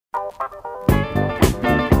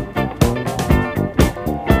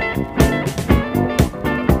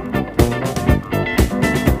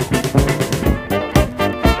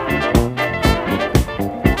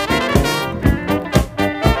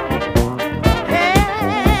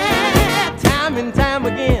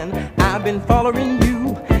I've been following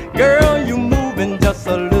you, girl, you moving just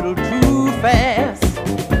a little too fast.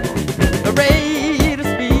 The rate of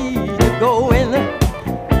speed you're going,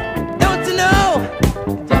 don't you know,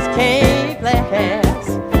 just can't last.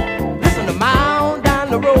 Listen, a mile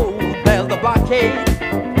down the road, there's the blockade.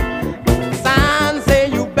 Signs say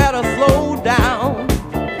you better slow down.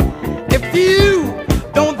 If you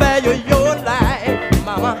don't value your life,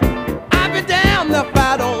 mama, I'll be damned if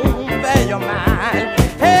I don't value mine.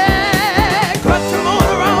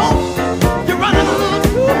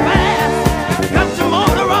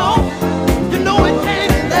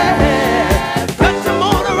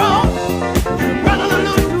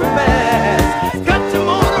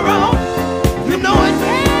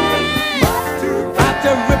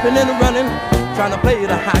 And running, trying to play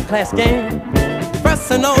the high-class game,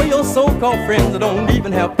 pressing all your so-called friends that don't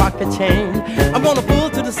even have pocket change. I'm gonna pull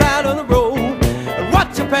to the side of the road and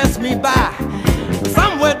watch you pass me by.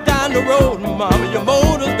 Somewhere down the road, mama, your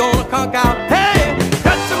motor's gonna conk out. Hey,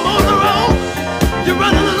 cut your motor on, you're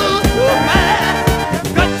running a little too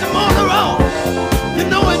fast. Cut your motor on, you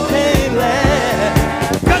know it can't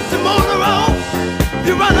last. Cut your motor on,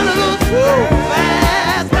 you're running a little too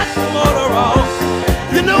fast. Cut your motor on,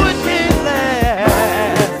 you know it can't last.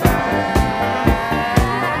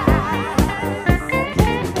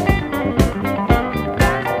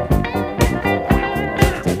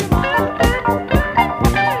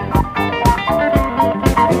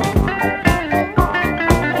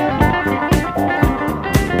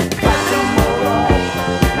 Cut your motor on,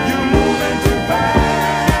 you're moving too fast.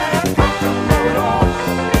 Cut your motor on,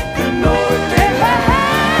 you know it can't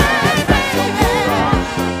last. Cut your motor on,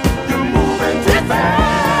 you're moving too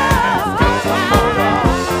fast.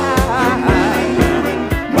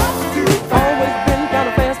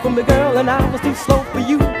 Girl, and I was too slow for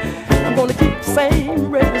you. I'm gonna keep the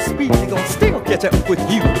same rate of speed. They're gonna still catch up with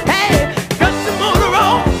you.